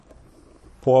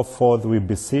Pour forth, we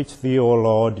beseech thee, O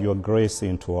Lord, your grace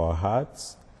into our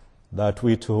hearts, that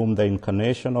we to whom the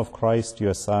incarnation of Christ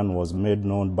your Son was made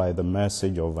known by the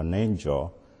message of an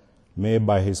angel, may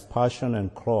by his passion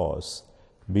and cross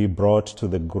be brought to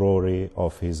the glory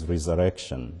of his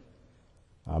resurrection.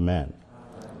 Amen.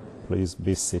 Please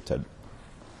be seated.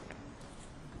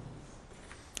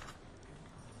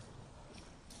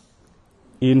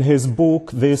 In his book,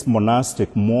 This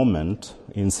Monastic Moment,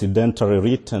 incidentally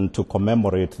written to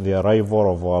commemorate the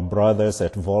arrival of our brothers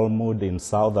at Volmud in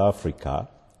South Africa,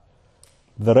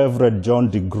 the Reverend John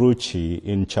de Grucci,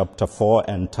 in chapter 4,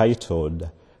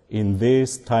 entitled, In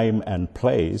This Time and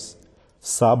Place,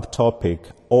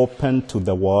 subtopic, Open to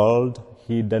the World,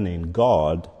 Hidden in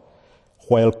God,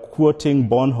 while quoting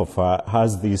Bonhoeffer,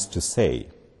 has this to say: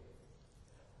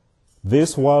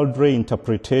 this worldly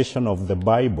interpretation of the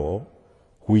Bible,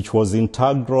 which was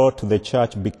integral to the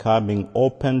church becoming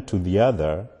open to the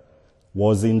other,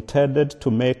 was intended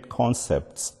to make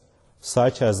concepts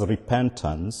such as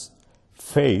repentance,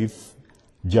 faith,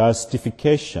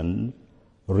 justification,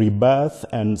 rebirth,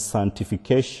 and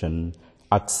sanctification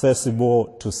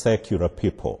accessible to secular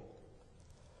people.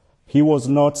 He was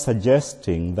not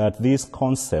suggesting that these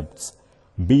concepts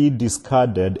be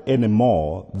discarded any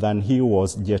more than he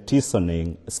was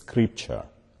jettisoning Scripture.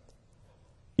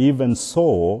 Even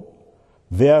so,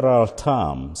 there are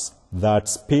terms that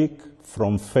speak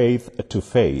from faith to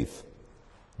faith.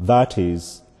 That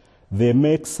is, they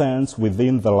make sense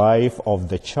within the life of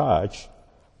the church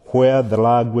where the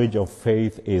language of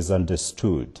faith is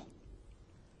understood.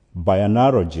 By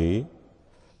analogy,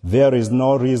 there is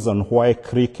no reason why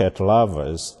cricket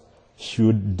lovers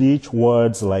should ditch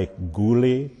words like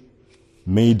gully,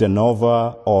 maiden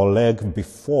over, or leg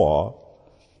before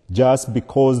just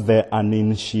because the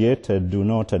uninitiated do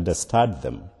not understand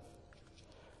them.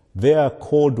 They are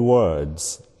code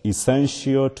words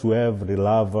essential to every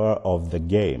lover of the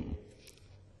game.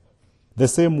 The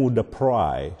same would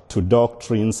apply to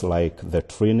doctrines like the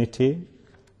Trinity,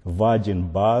 virgin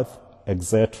birth,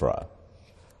 etc.,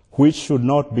 which should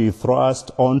not be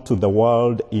thrust onto the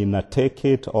world in a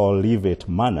take-it-or-leave-it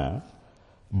manner,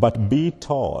 but be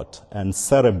taught and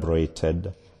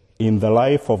celebrated in the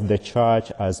life of the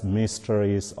church as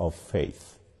mysteries of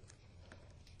faith.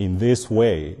 In this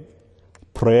way,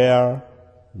 prayer,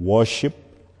 worship,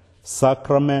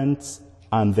 sacraments,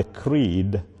 and the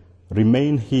creed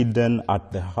remain hidden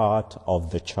at the heart of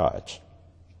the church.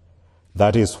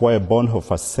 That is why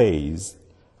Bonhoeffer says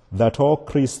that all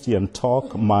Christian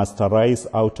talk must arise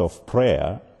out of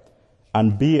prayer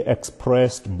and be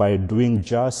expressed by doing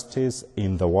justice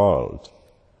in the world.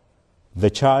 The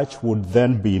church would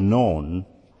then be known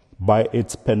by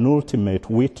its penultimate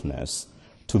witness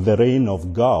to the reign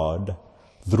of God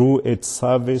through its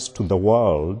service to the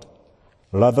world,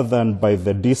 rather than by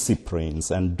the disciplines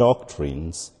and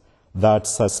doctrines that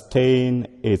sustain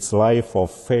its life of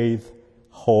faith,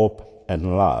 hope,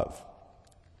 and love.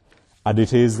 And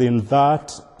it is in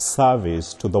that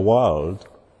service to the world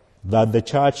that the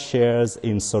church shares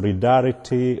in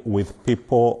solidarity with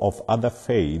people of other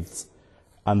faiths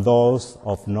and those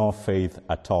of no faith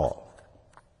at all.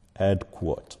 End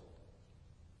quote.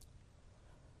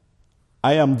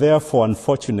 I am therefore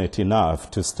unfortunate enough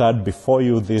to stand before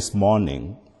you this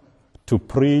morning to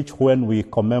preach when we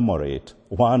commemorate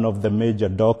one of the major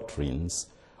doctrines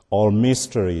or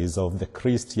mysteries of the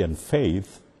Christian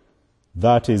faith,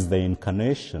 that is the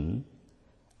Incarnation,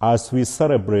 as we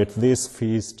celebrate this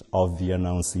feast of the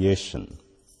Annunciation.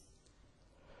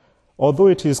 Although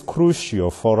it is crucial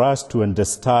for us to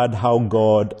understand how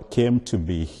God came to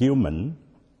be human,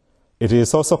 it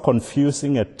is also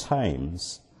confusing at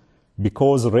times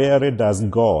because rarely does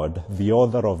God, the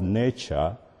author of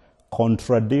nature,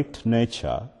 contradict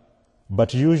nature,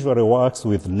 but usually works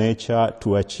with nature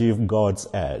to achieve God's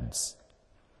ends.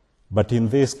 But in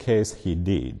this case, he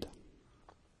did.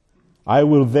 I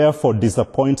will therefore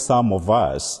disappoint some of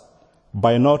us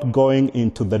by not going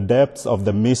into the depths of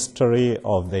the mystery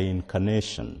of the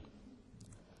Incarnation.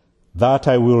 That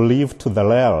I will leave to the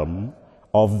realm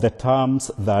of the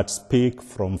terms that speak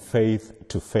from faith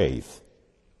to faith.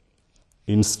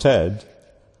 Instead,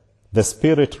 the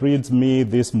Spirit leads me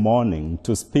this morning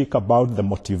to speak about the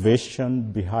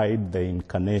motivation behind the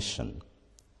Incarnation,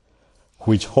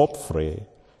 which hopefully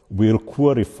will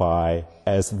qualify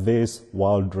as this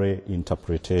worldly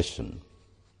interpretation.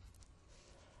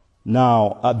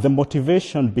 Now, the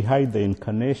motivation behind the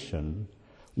Incarnation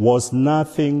was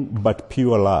nothing but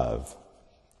pure love.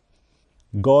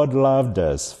 God loved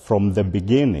us from the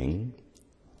beginning,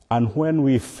 and when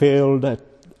we failed,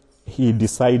 he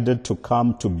decided to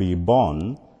come to be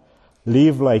born,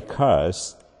 live like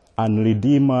us, and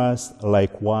redeem us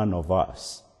like one of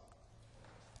us.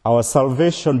 Our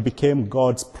salvation became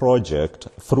God's project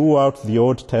throughout the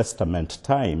Old Testament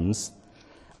times,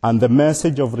 and the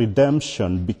message of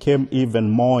redemption became even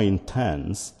more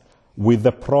intense with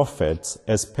the prophets,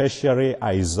 especially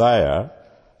Isaiah,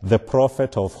 the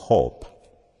prophet of hope.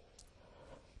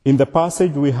 In the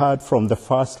passage we heard from the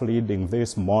first reading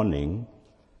this morning,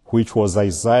 which was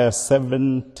Isaiah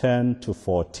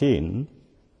 7:10-14,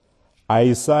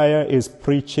 Isaiah is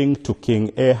preaching to King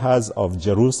Ahaz of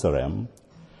Jerusalem,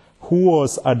 who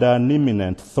was under an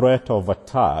imminent threat of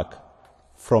attack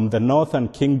from the northern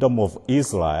kingdom of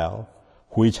Israel,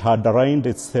 which had aligned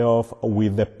itself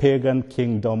with the pagan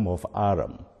kingdom of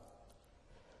Aram.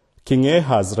 King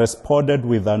Ahaz responded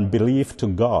with unbelief to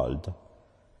God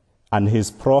and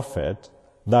his prophet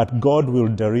that God will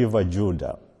deliver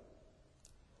Judah.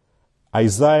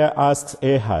 Isaiah asks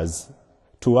Ahaz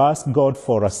to ask God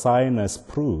for a sign as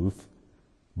proof,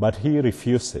 but he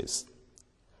refuses.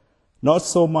 Not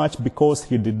so much because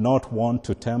he did not want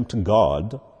to tempt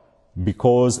God,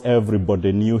 because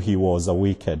everybody knew he was a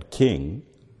wicked king,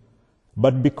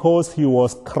 but because he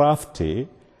was crafty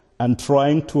and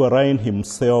trying to align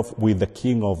himself with the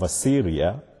king of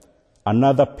Assyria,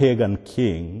 another pagan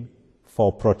king,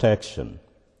 for protection.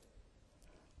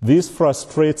 This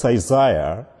frustrates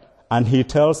Isaiah, and he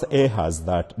tells Ahaz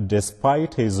that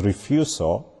despite his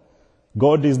refusal,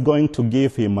 God is going to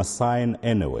give him a sign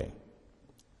anyway.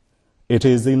 It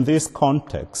is in this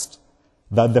context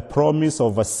that the promise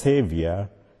of a Savior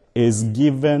is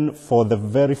given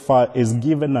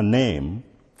a name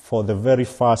for the very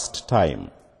first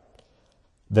time.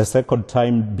 The second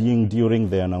time being during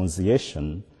the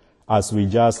Annunciation, as we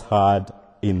just heard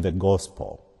in the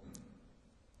Gospel.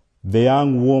 The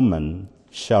young woman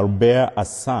shall bear a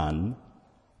son,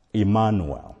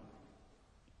 Emmanuel.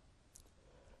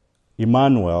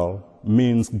 Emmanuel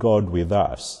means God with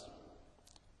us.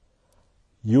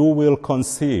 You will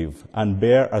conceive and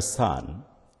bear a son,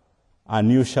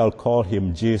 and you shall call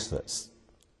him Jesus,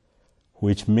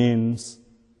 which means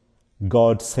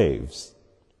God saves.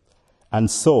 And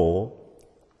so,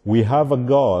 we have a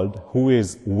God who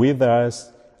is with us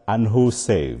and who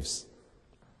saves.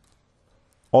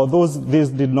 Although this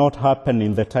did not happen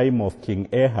in the time of King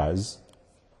Ahaz,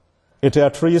 it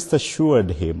at least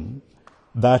assured him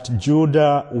that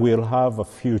Judah will have a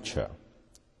future,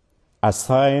 a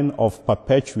sign of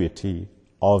perpetuity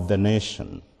of the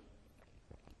nation.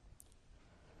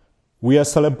 We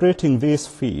are celebrating this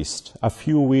feast a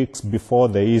few weeks before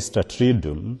the Easter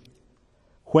Triduum,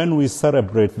 when we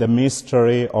celebrate the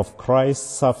mystery of Christ's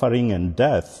suffering and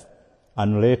death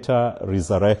and later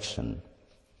resurrection.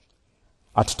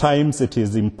 At times it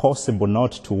is impossible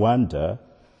not to wonder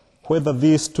whether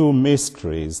these two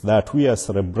mysteries that we are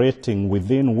celebrating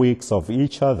within weeks of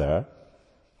each other,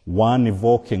 one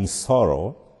evoking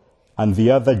sorrow and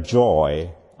the other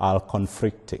joy, are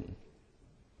conflicting.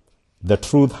 The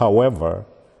truth, however,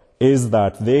 is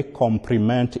that they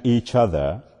complement each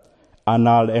other and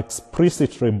are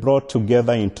explicitly brought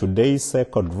together in today's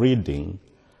second reading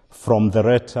from the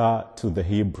letter to the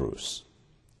Hebrews.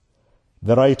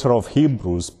 The writer of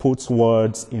Hebrews puts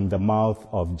words in the mouth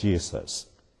of Jesus.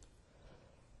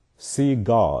 See,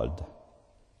 God,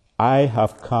 I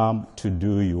have come to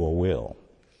do your will.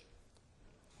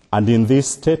 And in this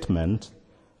statement,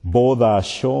 both are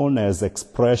shown as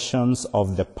expressions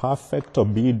of the perfect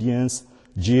obedience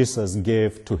Jesus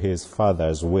gave to his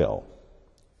Father's will.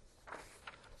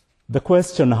 The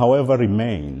question, however,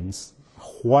 remains,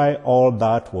 why all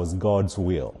that was God's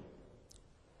will?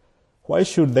 Why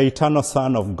should the eternal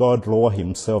Son of God lower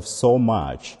himself so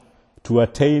much to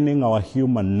attaining our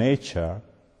human nature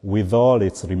with all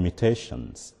its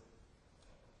limitations?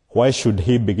 Why should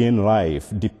he begin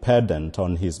life dependent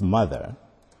on his mother,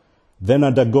 then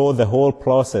undergo the whole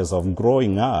process of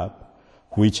growing up,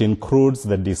 which includes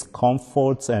the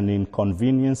discomforts and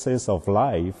inconveniences of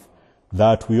life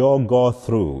that we all go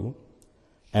through,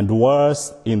 and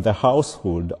worse, in the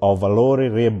household of a lowly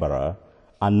laborer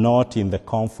and not in the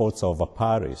comforts of a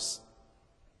palace?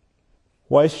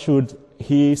 Why should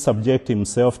he subject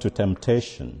himself to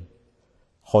temptation,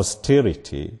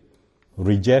 hostility,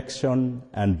 rejection,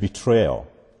 and betrayal?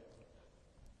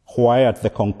 Why, at the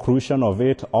conclusion of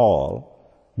it all,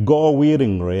 go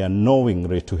willingly and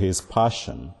knowingly to his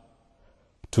passion,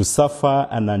 to suffer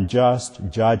an unjust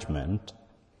judgment,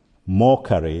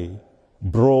 mockery,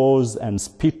 blows and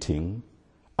spitting,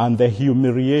 and the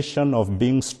humiliation of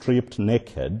being stripped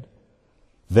naked,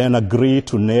 then agree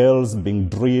to nails being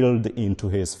drilled into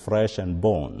his flesh and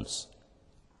bones?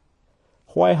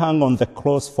 Why hang on the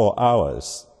cross for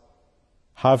hours,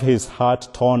 have his heart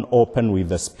torn open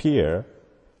with a spear,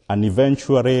 and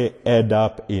eventually end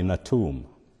up in a tomb?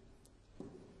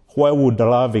 Why would a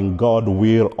loving God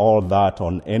will all that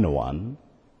on anyone,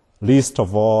 least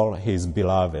of all his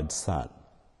beloved Son?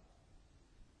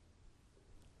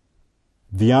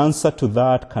 The answer to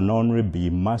that can only be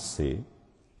mercy,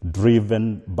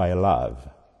 driven by love.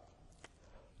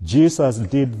 Jesus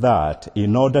did that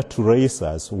in order to raise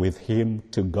us with him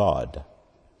to God.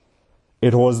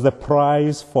 It was the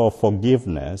price for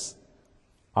forgiveness,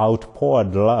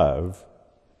 outpoured love,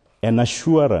 an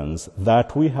assurance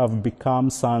that we have become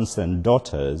sons and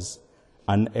daughters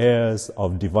and heirs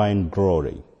of divine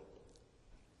glory.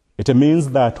 It means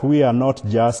that we are not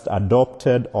just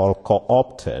adopted or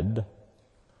co-opted,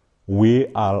 we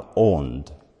are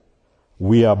owned.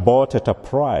 We are bought at a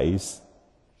price,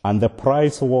 and the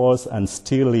price was and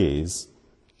still is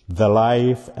the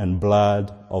life and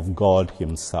blood of God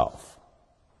himself.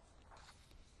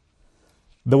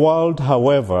 The world,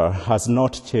 however, has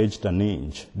not changed an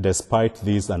inch despite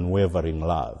this unwavering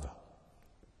love.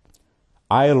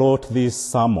 I wrote this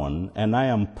sermon and I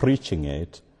am preaching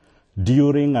it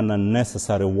during an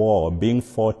unnecessary war being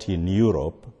fought in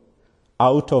Europe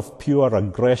out of pure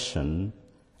aggression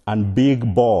and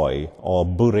big boy or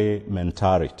bully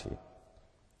mentality.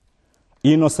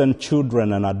 Innocent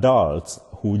children and adults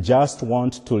who just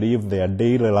want to live their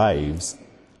daily lives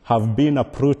have been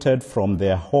uprooted from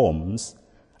their homes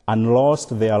and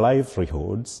lost their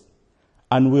livelihoods,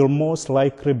 and will most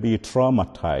likely be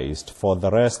traumatized for the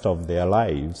rest of their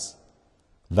lives,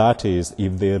 that is,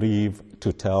 if they live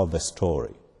to tell the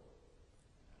story.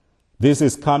 This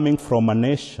is coming from a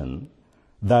nation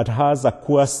that has a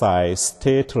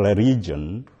quasi-state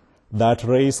religion that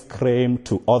lays claim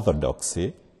to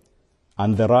orthodoxy,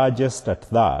 and the largest at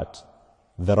that,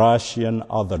 the Russian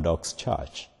Orthodox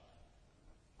Church,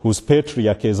 whose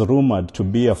patriarch is rumored to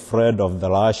be afraid of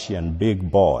the Russian big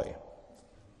boy.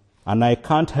 And I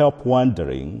can't help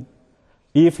wondering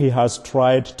if he has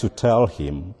tried to tell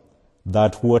him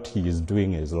that what he is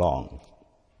doing is wrong.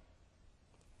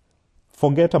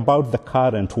 Forget about the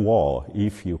current war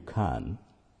if you can,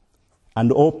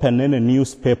 and open any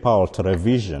newspaper or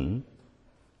television,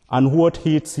 and what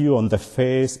hits you on the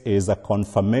face is a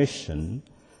confirmation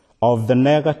of the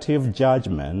negative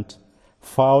judgment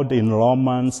found in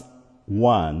Romans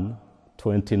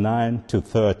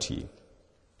 1:29-30.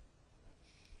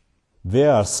 They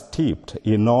are steeped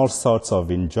in all sorts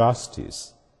of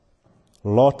injustice,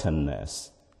 rottenness,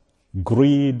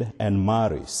 greed, and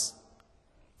malice,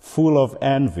 full of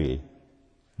envy,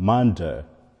 murder,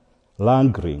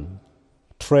 wrangling,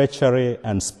 treachery,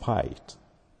 and spite,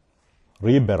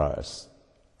 rebellers,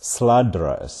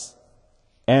 slanderers,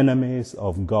 enemies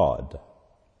of God,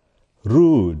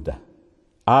 rude,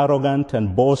 arrogant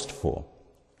and boastful,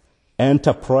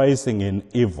 enterprising in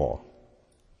evil,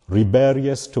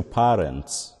 rebellious to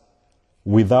parents,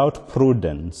 without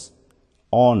prudence,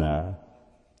 honor,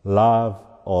 love,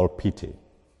 or pity.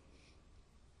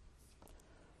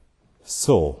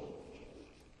 So,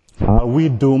 are we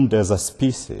doomed as a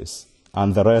species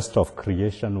and the rest of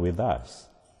creation with us?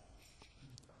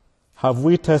 Have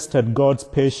we tested God's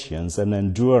patience and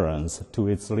endurance to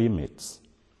its limits?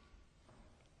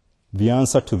 The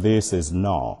answer to this is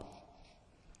no,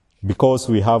 because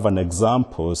we have an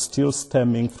example still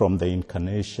stemming from the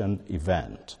incarnation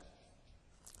event.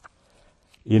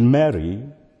 In Mary,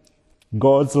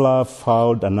 God's love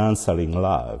found an answering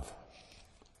love.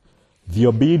 The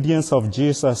obedience of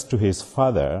Jesus to his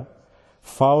Father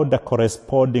found a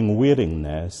corresponding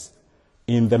willingness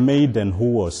in the maiden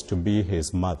who was to be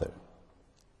his mother.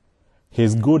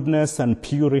 His goodness and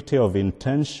purity of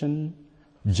intention,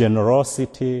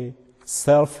 generosity,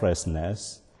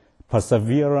 selflessness,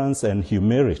 perseverance, and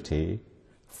humility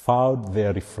found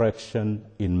their reflection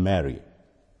in Mary.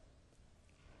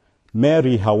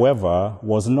 Mary, however,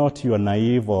 was not your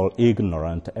naive or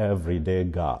ignorant everyday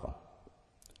girl.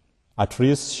 At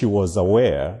least she was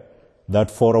aware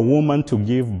that for a woman to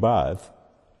give birth,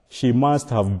 she must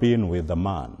have been with a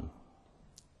man.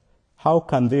 How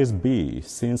can this be,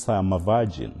 since I am a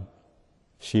virgin?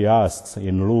 She asks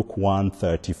in Luke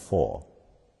 1:34.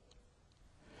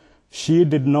 She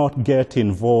did not get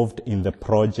involved in the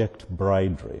project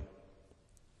brightly.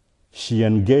 She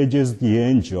engages the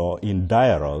angel in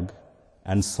dialogue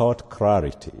and sought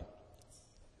clarity.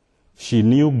 She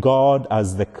knew God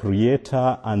as the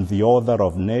creator and the author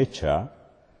of nature,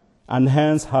 and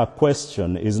hence her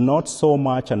question is not so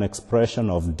much an expression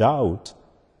of doubt,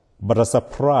 but a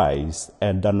surprise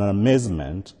and an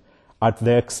amazement at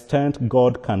the extent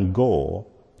God can go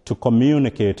to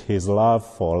communicate his love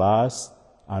for us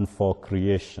and for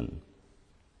creation.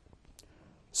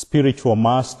 spiritual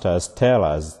masters tell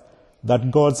us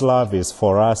that God's love is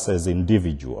for us as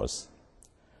individuals,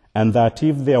 and that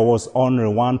if there was only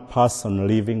one person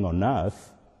living on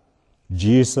earth,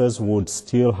 Jesus would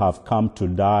still have come to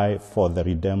die for the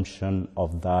redemption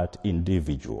of that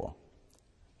individual.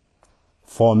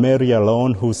 For Mary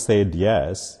alone, who said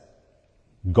yes,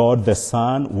 God the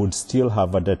Son would still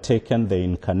have undertaken the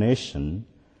incarnation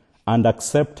and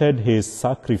accepted his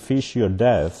sacrificial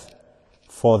death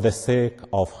for the sake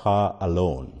of her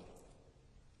alone.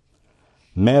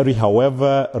 Mary,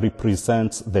 however,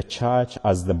 represents the church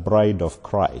as the bride of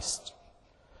Christ,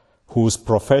 whose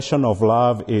profession of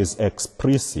love is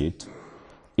explicit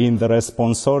in the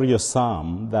responsorial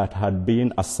psalm that had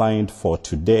been assigned for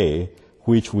today,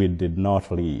 which we did not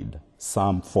read,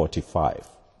 Psalm 45.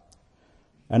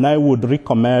 And I would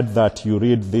recommend that you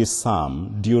read this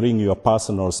psalm during your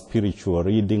personal spiritual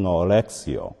reading or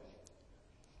lectio.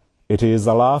 It is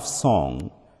a love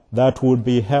song that would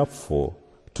be helpful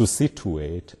to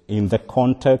situate in the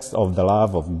context of the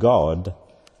love of God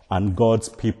and God's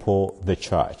people, the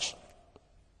church.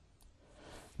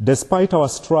 Despite our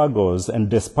struggles and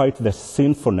despite the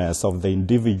sinfulness of the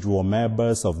individual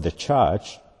members of the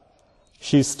church,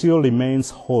 she still remains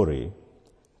holy,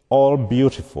 all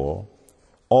beautiful,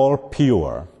 all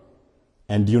pure,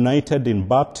 and united in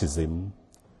baptism,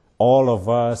 all of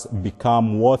us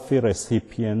become worthy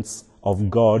recipients of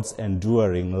God's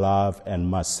enduring love and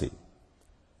mercy.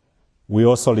 We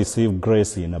also receive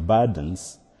grace in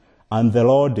abundance, and the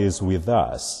Lord is with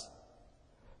us.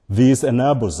 This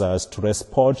enables us to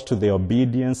respond to the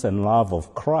obedience and love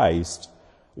of Christ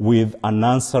with an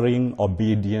answering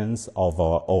obedience of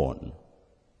our own.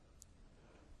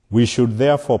 We should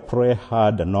therefore pray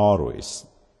hard and always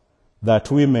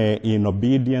that we may, in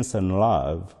obedience and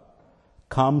love,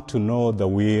 come to know the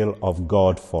will of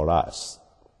God for us.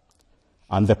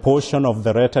 And the portion of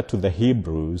the letter to the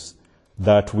Hebrews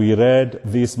that we read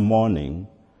this morning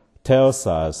tells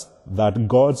us that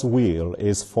God's will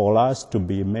is for us to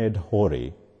be made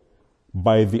holy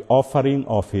by the offering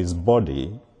of his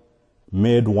body,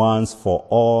 made once for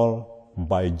all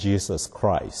by Jesus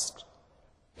Christ.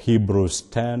 Hebrews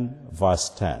 10, verse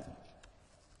 10.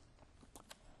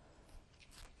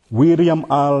 William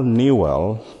R.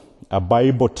 Newell, a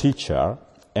Bible teacher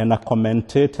and a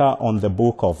commentator on the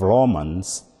book of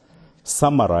Romans,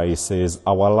 summarizes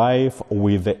our life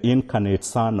with the incarnate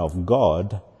Son of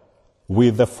God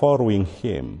with the following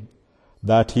hymn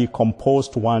that he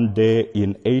composed one day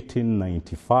in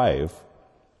 1895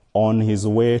 on his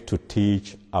way to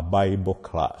teach a Bible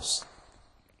class.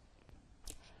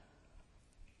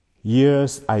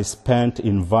 Years I spent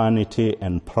in vanity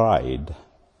and pride,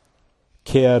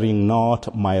 caring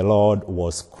not my Lord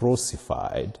was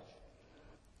crucified,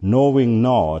 knowing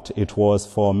not it was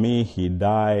for me he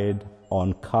died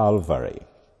on Calvary.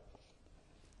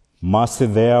 Mercy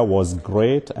there was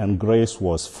great and grace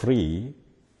was free,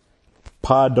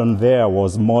 pardon there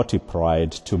was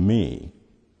multiplied to me.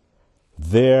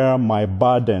 There my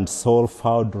burdened soul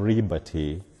found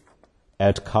liberty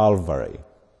at Calvary.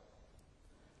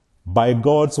 By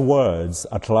God's words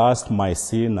at last my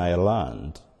sin I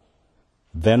learned,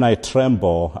 then I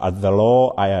tremble at the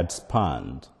law I had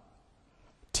spurned,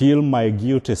 till my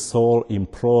guilty soul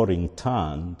imploring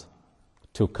turned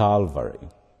to Calvary.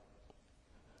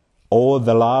 Oh,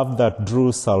 the love that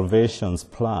drew salvation's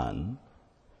plan,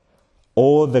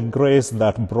 oh, the grace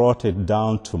that brought it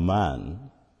down to man,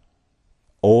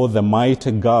 oh, the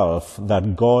mighty gulf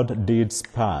that God did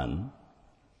span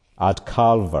at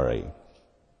Calvary.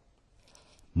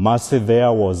 Mercy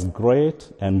there was great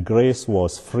and grace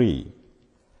was free,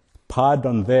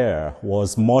 pardon there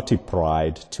was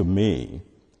multiplied to me.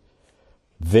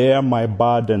 There my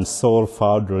burdened soul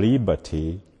found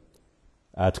liberty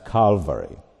at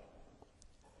Calvary.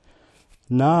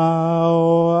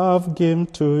 Now I've given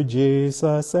to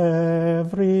Jesus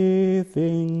everything.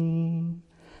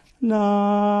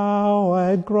 Now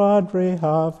I gladly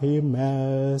have him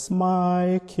as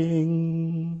my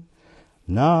King.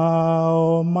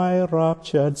 Now my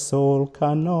raptured soul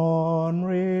can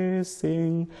only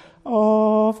sing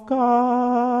of Calvary.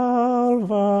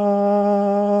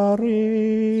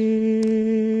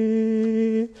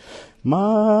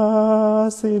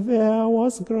 Mercy there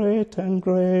was great and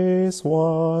grace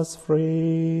was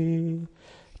free.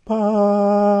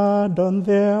 Pardon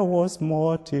there was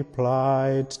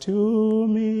multiplied to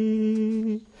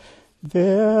me.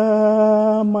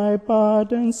 There my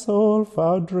burdened soul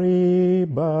found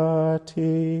liberty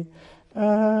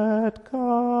at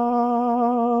Calvary.